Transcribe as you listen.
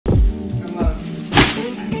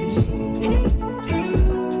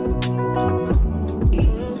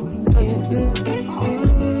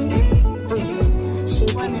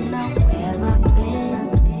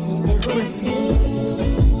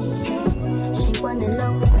wanna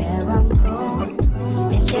know where I'm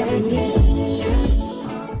going. It's every day.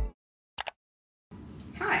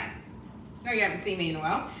 Hi. No, you haven't seen me in a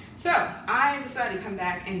while. So I decided to come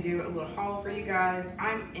back and do a little haul for you guys.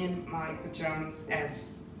 I'm in my pajamas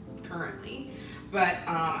as currently, but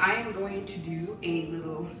I am going to do a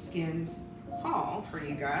little Skims haul for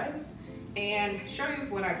you guys and show you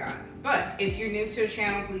what I got. But if you're new to the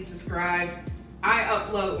channel, please subscribe. I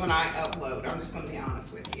upload when I upload. I'm just gonna be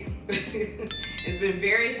honest with you. It's been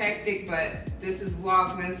very hectic, but this is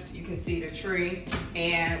Vlogmas. You can see the tree,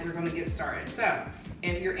 and we're gonna get started. So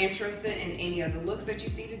if you're interested in any of the looks that you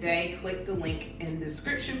see today, click the link in the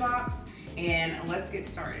description box and let's get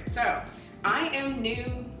started. So I am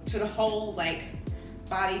new to the whole like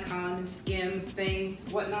bodycon, Skims things,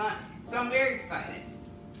 whatnot. So I'm very excited.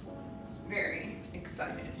 Very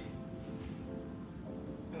excited.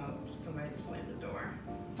 Oh, somebody slammed the door.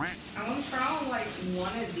 I want to try on like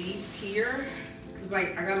one of these here because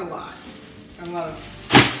like I got a lot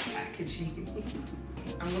of packaging.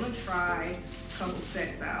 I'm gonna try a couple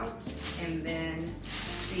sets out and then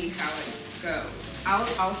see how it goes. I'll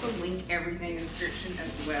also link everything in the description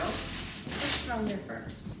as well. Let's put on there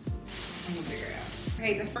first. I'm gonna figure it out.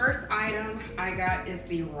 Okay, the first item I got is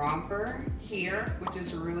the romper here, which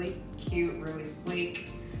is really cute, really sleek.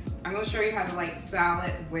 I'm gonna show you how to like style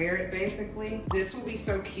it, wear it basically. This will be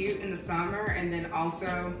so cute in the summer, and then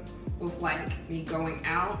also with like me going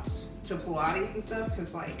out to Pilates and stuff,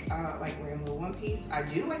 because like wearing a little one piece. I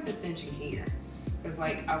do like the cinching here because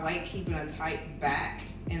like I like keeping a tight back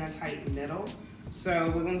and a tight middle.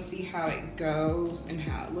 So we're gonna see how it goes and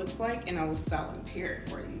how it looks like, and I will style and pair it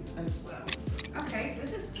for you as well. Okay,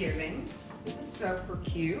 this is giving. This is super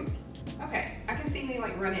cute. Okay, I can see me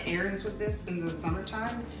like running errands with this in the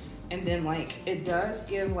summertime, and then like it does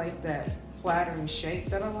give like that flattering shape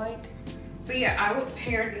that I like. So yeah, I would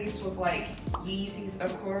pair these with like Yeezys,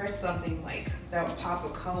 of course, something like that would pop a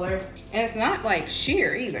color. And it's not like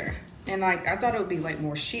sheer either. And like I thought it would be like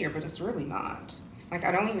more sheer, but it's really not. Like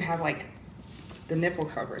I don't even have like the nipple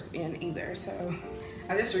covers in either. So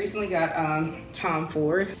I just recently got Tom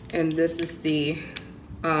Ford, and this is the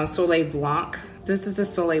Soleil Blanc. This is a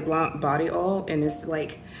Soleil Blanc body oil, and it's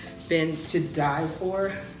like been to die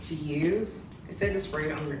for to use. It said to spray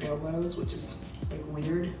it on your elbows, which is like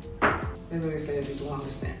weird. They literally said it'd be the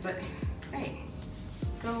longest scent, but hey,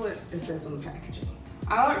 go with it says on the packaging.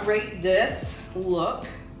 I would rate this look,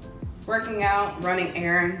 working out, running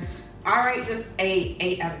errands, I rate this a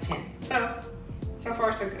 8 out of 10. So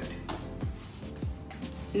far so good.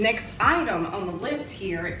 Next item on the list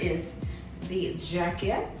here is the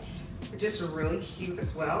jacket, which is really cute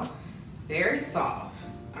as well. Very soft,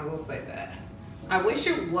 I will say that. I wish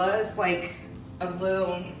it was like a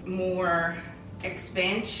little more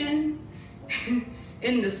expansion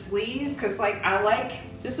in the sleeves, because like I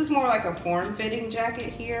like, this is more like a form-fitting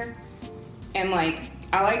jacket here, and like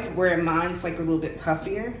I like where mine's like a little bit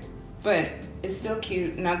puffier, but it's still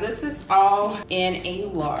cute. Now this is all in a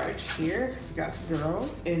large here, so you got the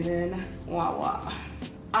girls, and then voila.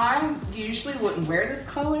 I usually wouldn't wear this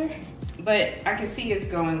color, but I can see it's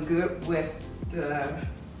going good with the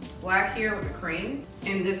black here with the cream.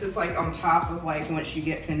 And this is like on top of like once you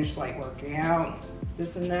get finished like working out,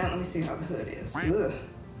 this and that. Let me see how the hood is. Ugh.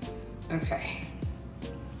 Okay.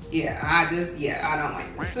 Yeah, I don't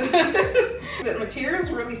like this. The material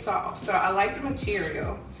is really soft, so I like the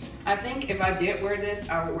material. I think if I did wear this,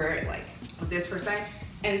 I would wear it like with this per se.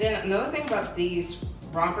 And then another thing about these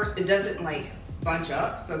rompers, it doesn't like bunch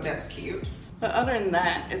up, so that's cute. But other than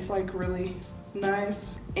that, it's like really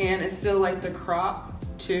nice, and it's still like the crop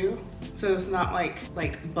too, so it's not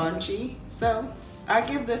like bunchy. So I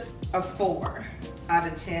give this a 4 out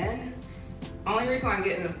of 10. Only reason why I'm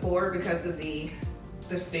getting a 4 because of the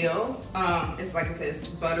feel. It's like I said, it's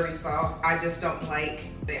buttery soft. I just don't like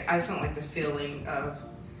the feeling of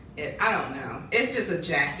it. I don't know. It's just a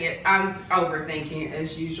jacket. I'm overthinking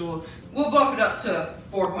as usual. We'll bump it up to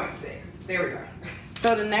 4.6. There we go.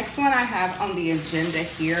 So the next one I have on the agenda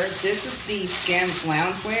here, this is the Skims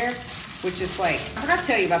loungewear, which is like, I forgot to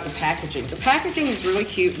tell you about the packaging. The packaging is really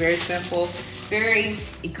cute, very simple, very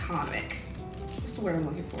economic. What's the word I'm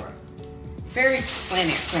looking for? Very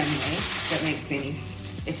planet friendly, if that makes any sense.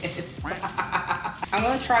 I'm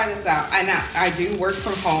gonna try this out. I do work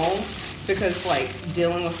from home because like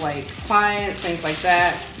dealing with like clients, things like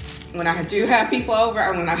that. When I do have people over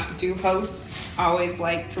and when I do host, I always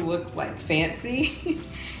like to look like fancy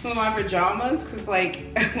with my pajamas, because like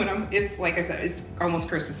it's like I said, it's almost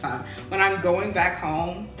Christmas time. When I'm going back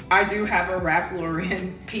home, I do have a Ralph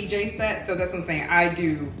Lauren PJ set, so that's what I'm saying. I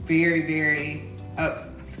do very, very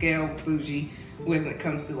upscale, bougie when it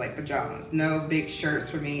comes to like pajamas. No big shirts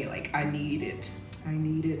for me. Like I need it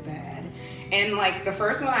bad. And like the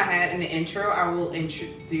first one I had in the intro, I will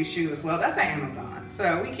introduce you as well. That's at Amazon.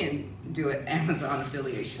 So we can do an Amazon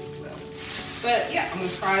affiliation as well. But yeah, I'm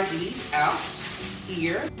gonna try these out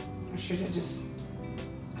here. Or should I just,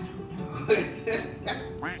 I don't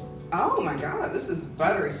know. Oh my God, this is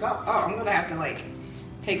buttery soft. Oh, I'm gonna have to like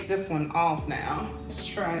take this one off now. Let's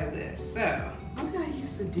try this. So, I think I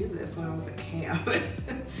used to do this when I was at camp.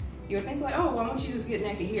 You would think like, oh, why don't you just get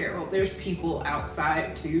naked here? Well, there's people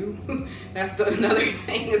outside too. That's another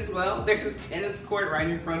thing as well. There's a tennis court right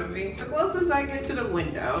in front of me. The closest I get to the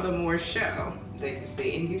window, the more show they can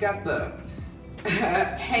see. And you got the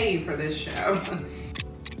pay for this show.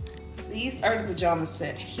 These are the pajama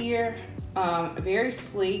set here. Very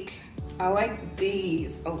sleek. I like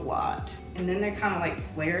these a lot. And then they kind of like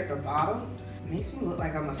flare at the bottom. It makes me look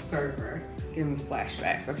like I'm a surfer. Give me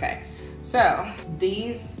flashbacks. Okay, so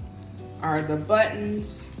these are the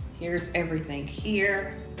buttons. Here's everything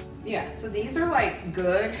here. Yeah, so these are like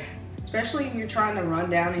good, especially if you're trying to run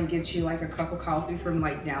down and get you like a cup of coffee from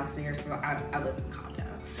like downstairs. So I live in a condo,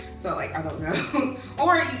 so like I don't know.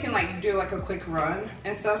 Or you can like do like a quick run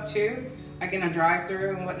and stuff too, like in a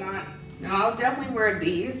drive-through and whatnot. Now I'll definitely wear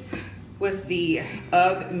these with the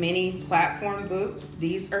UGG mini platform boots.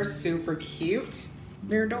 These are super cute.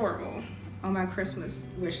 They're adorable. On my Christmas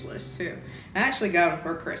wish list too. I actually got them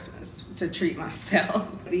for Christmas to treat myself.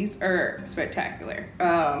 These are spectacular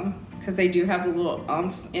because they do have the little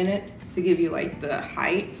umph in it to give you like the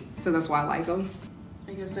height. So that's why I like them.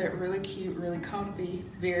 Like I said, really cute, really comfy,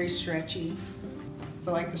 very stretchy.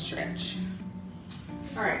 So I like the stretch.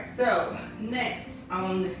 All right, so next,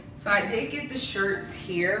 so I did get the shirts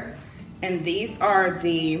here. And these are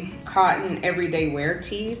the cotton everyday wear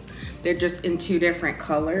tees. They're just in 2 different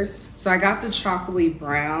colors. So I got the chocolatey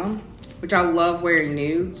brown, which I love wearing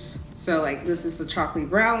nudes. So like this is the chocolatey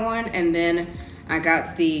brown one. And then I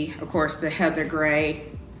got the, of course, the heather gray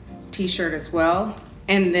t-shirt as well.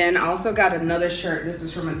 And then I also got another shirt. This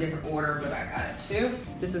is from a different order, but I got it too.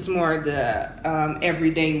 This is more the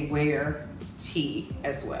everyday wear tee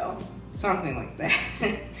as well. Something like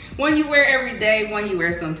that. One you wear every day, one you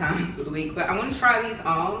wear sometimes of the week. But I want to try these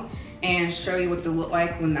on and show you what they look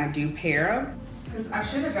like when I do pair them. Because I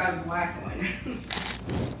should have got a black one.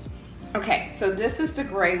 Okay, so this is the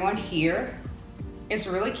gray one here. It's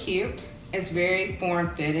really cute. It's very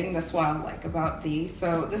form-fitting. That's what I like about these.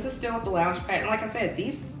 So this is still with the lounge pant. And like I said,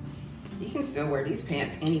 these, you can still wear these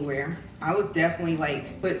pants anywhere. I would definitely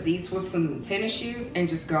like put these with some tennis shoes and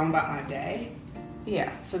just go about my day.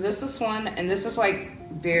 Yeah, so this is one, and this is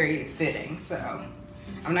like very fitting. So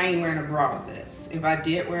I'm not even wearing a bra with this. If I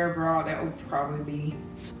did wear a bra, that would probably be,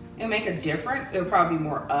 it'll make a difference. It'll probably be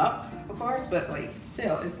more up, of course, but like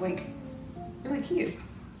still, it's like really cute.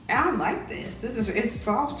 And I like this. It's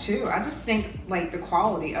soft too. I just think like the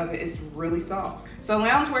quality of it is really soft. So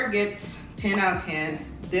loungewear gets 10 out of 10.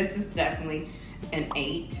 This is definitely an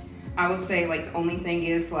 8. I would say like the only thing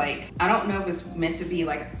is like, I don't know if it's meant to be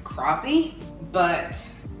like croppy, but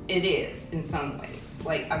it is in some ways.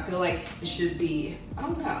 Like I feel like it should be, I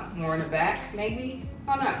don't know, more in the back maybe?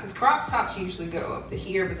 I don't know, because crop tops usually go up to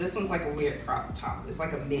here, but this one's like a weird crop top. It's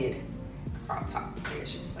like a mid crop top, I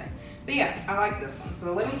guess you could say. But yeah, I like this one.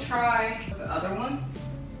 So let me try the other ones.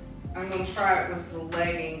 I'm gonna try it with the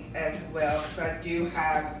leggings as well, because I do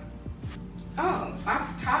have, oh,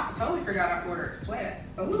 I totally forgot I ordered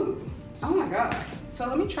sweats. Ooh, oh my God. So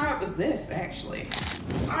let me try it with this actually.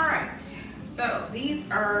 All right. So these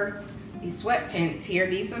are the sweatpants here.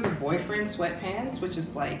 These are the boyfriend sweatpants, which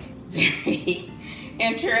is like very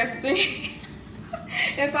interesting.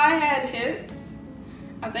 If I had hips,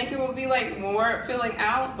 I think it would be like more filling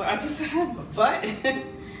out, but I just have a butt,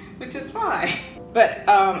 which is fine. But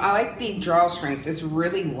I like the drawstrings. It's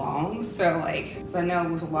really long, so like, so I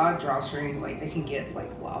know with a lot of drawstrings, like they can get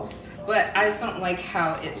like lost. But I just don't like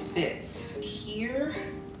how it fits here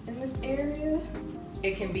in this area.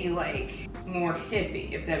 It can be like more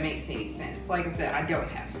hippie, if that makes any sense. Like I said, I don't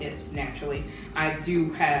have hips naturally. I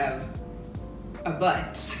do have a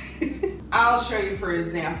butt. I'll show you for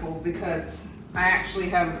example, because I actually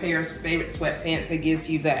have a pair of favorite sweatpants that gives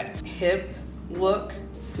you that hip look,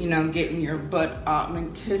 you know, getting your butt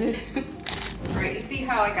augmented. All right, you see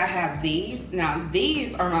how like I have these? Now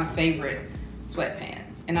these are my favorite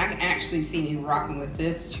sweatpants, and I can actually see me rocking with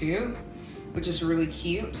this too, which is really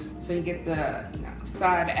cute. So you get the, you know,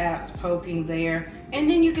 side abs poking there, and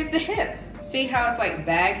then you get the hip. See how it's like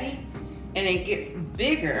baggy, and it gets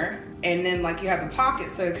bigger, and then like you have the pocket,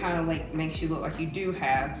 so it kind of like makes you look like you do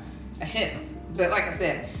have a hip. But like I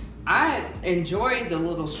said, I enjoyed the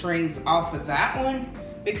little strings off of that one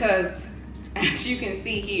because, as you can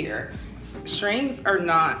see here, strings are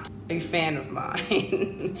not a fan of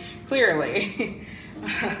mine. Clearly.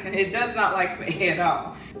 It does not like me at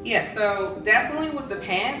all. Yeah, so definitely with the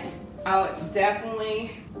pant, I would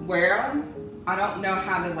definitely wear them. I don't know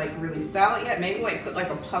how to like really style it yet. Maybe like put like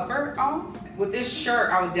a puffer on. With this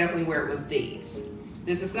shirt, I would definitely wear it with these.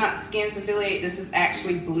 This is not Skims affiliate. This is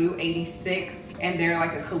actually Blue 86, and they're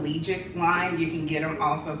like a collegiate line. You can get them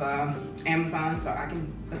off of Amazon, so I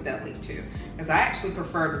can put that link too. Because I actually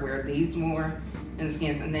prefer to wear these more than the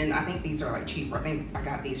Skims, and then I think these are like cheaper. I think I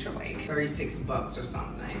got these for like 36 bucks or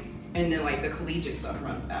something. And then like the collegiate stuff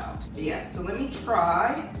runs out. But yeah, so let me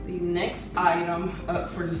try the next item up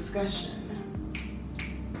for discussion.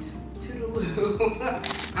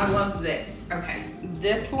 Toodaloo. I love this. Okay,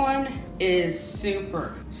 this one is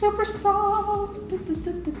super soft.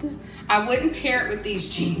 I wouldn't pair it with these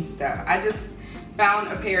jeans though. I just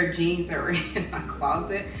found a pair of jeans that were in my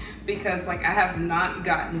closet because like I have not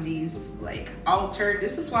gotten these like altered.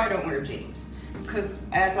 This is why I don't wear jeans, because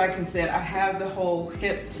as I can say, I have the whole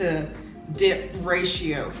hip to dip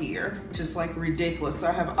ratio here, which is like ridiculous. So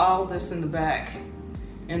I have all this in the back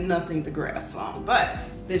and nothing to grasp on. But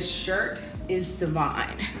this shirt is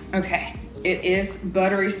divine. Okay, it is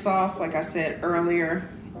buttery soft, like I said earlier.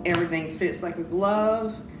 Everything fits like a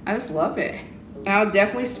glove. I just love it. And I would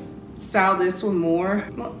definitely style this one more.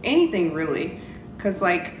 Well, anything really, because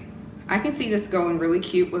like I can see this going really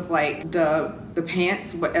cute with like the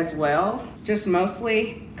pants as well. Just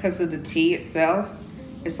mostly because of the tee itself.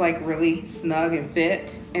 It's like really snug and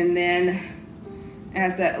fit. And then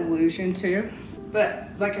has that illusion too. But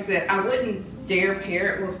like I said, I wouldn't dare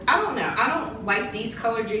pair it with, I don't know. I don't like these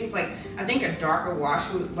color jeans. Like I think a darker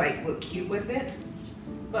wash would like look cute with it.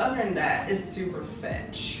 But other than that, it's super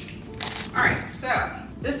fetch. All right, so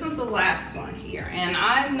this one's the last one here. And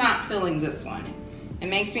I'm not feeling this one. It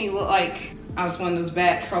makes me look like I was one of those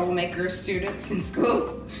bad troublemaker students in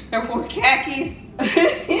school that wore khakis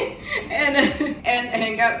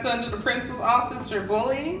and got sent to the principal's office for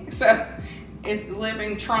bullying. So it's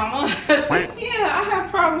living trauma. Yeah, I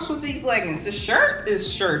have problems with these leggings. The shirt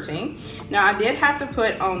is shirting. Now I did have to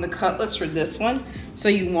put on the cutlets for this one, so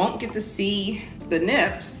you won't get to see the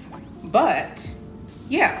nips. But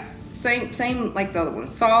yeah, same like the other one.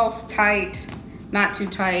 Soft, tight, not too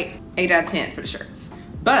tight. 8 out of 10 for the shirts.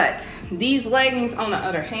 But these leggings, on the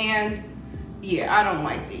other hand, yeah, I don't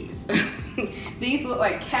like these. These look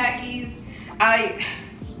like khakis.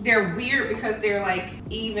 They're weird because they're like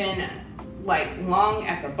even like long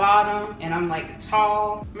at the bottom, and I'm like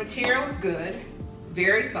tall. Material's good,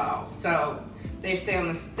 very soft, so they stay on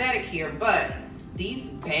the aesthetic here. But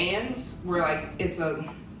these bands were like,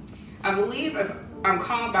 I believe I'm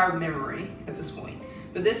calling by memory at this point,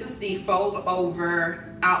 but this is the fold over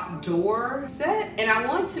outdoor set, and I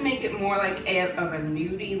want to make it more like of a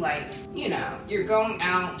nudie, like, you know, you're going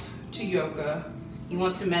out to yoga, you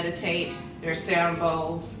want to meditate, there's sound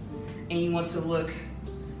bowls, and you want to look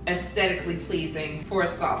aesthetically pleasing for a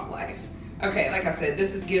soft life. Okay, like I said,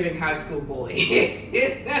 this is giving high school bully.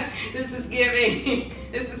 This is giving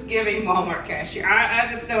Walmart cashier.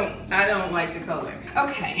 I don't like the color.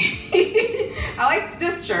 Okay, I like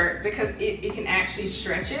this shirt because it can actually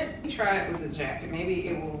stretch it. Try it with a jacket. Maybe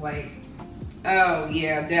it will like, oh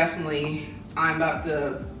yeah, definitely. I'm about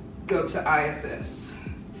to go to ISS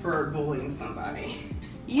for bullying somebody.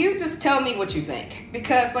 You just tell me what you think,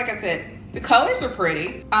 because like I said, the colors are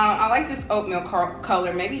pretty. I like this oatmeal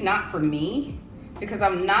color, maybe not for me, because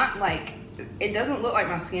I'm not like, it doesn't look like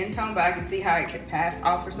my skin tone, but I can see how it could pass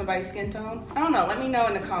off for somebody's skin tone. I don't know, let me know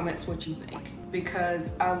in the comments what you think,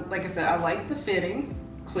 because like I said, I like the fitting,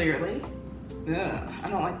 clearly. Ugh, I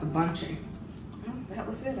don't like the bunching. Well, that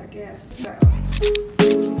was it, I guess. So.